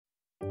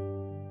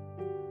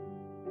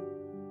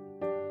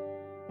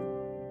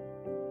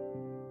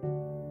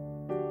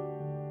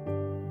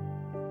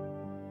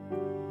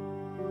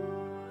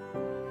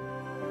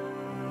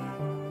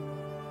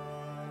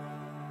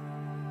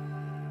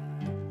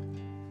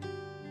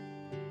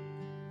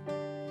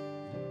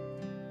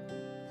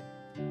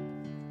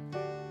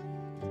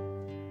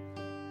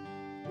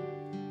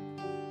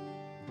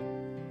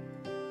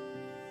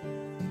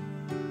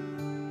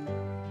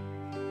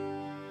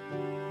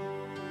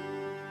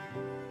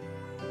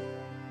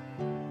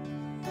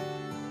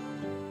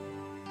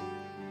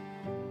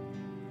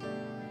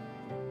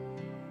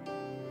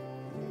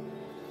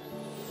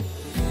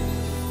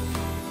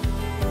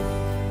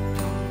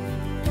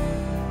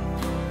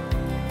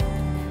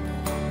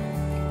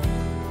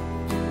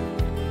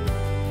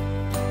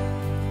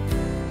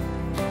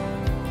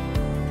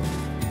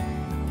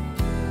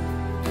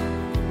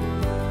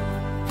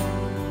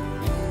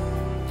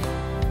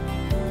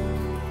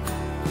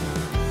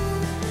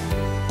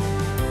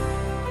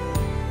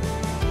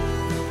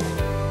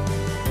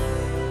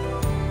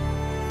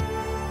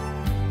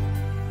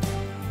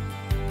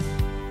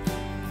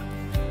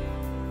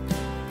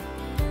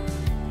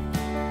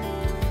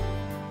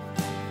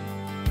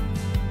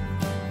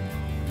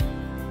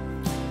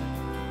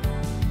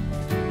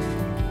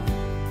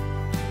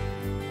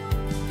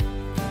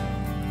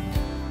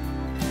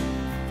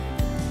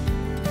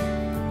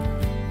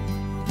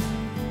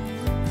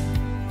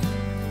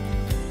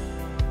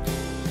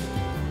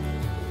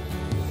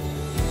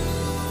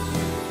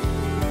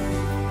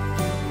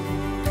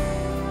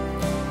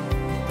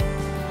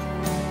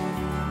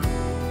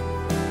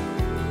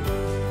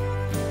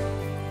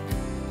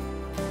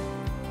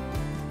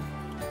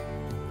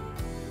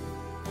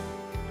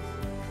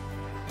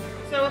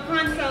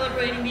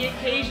celebrating the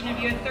occasion of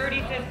your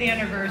 35th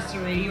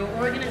anniversary. Your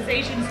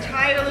organization's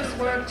tireless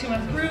work to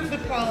improve the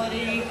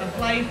quality of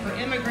life for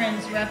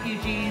immigrants,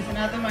 refugees, and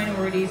other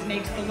minorities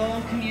makes the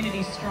Lowell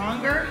community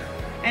stronger,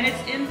 and its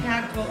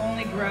impact will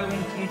only grow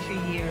in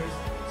future years.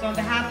 So on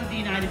behalf of the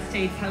United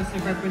States House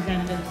of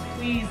Representatives,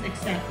 please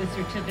accept the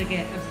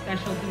Certificate of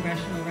Special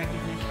Congressional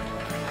Recognition.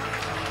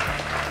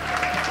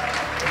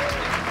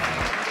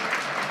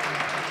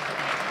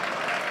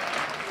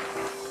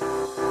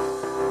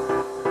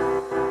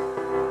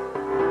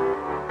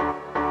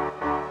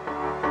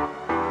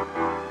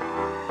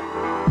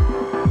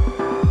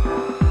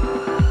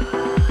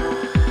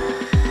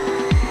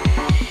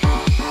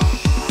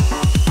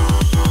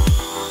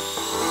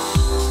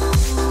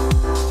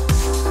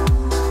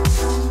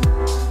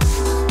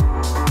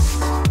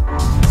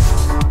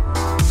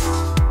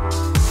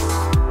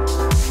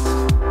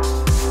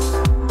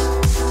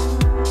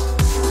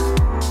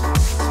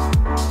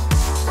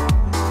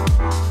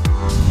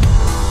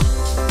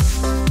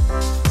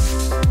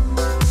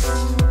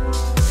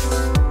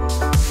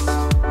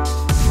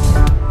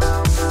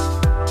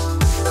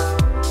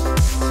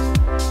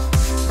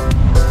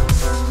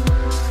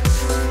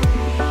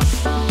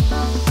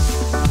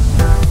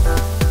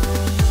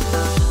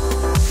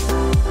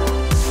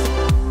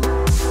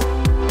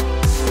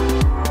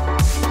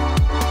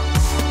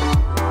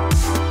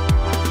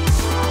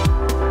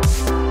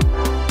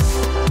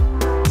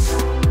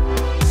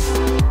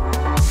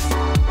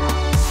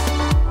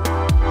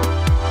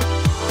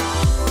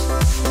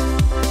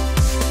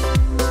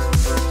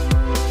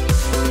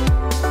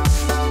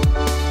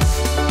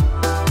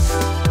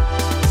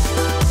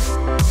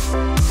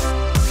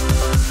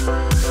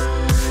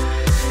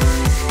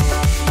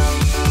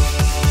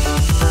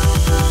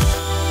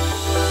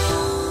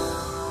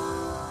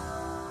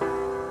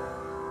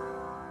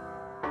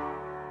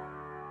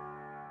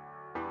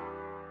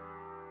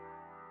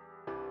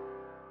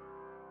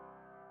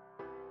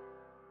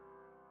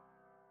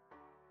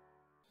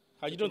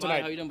 How you doing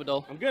tonight? How you doing,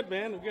 Badol? I'm good,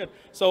 man. I'm good.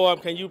 So,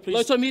 can you please?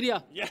 Social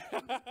media. Yeah.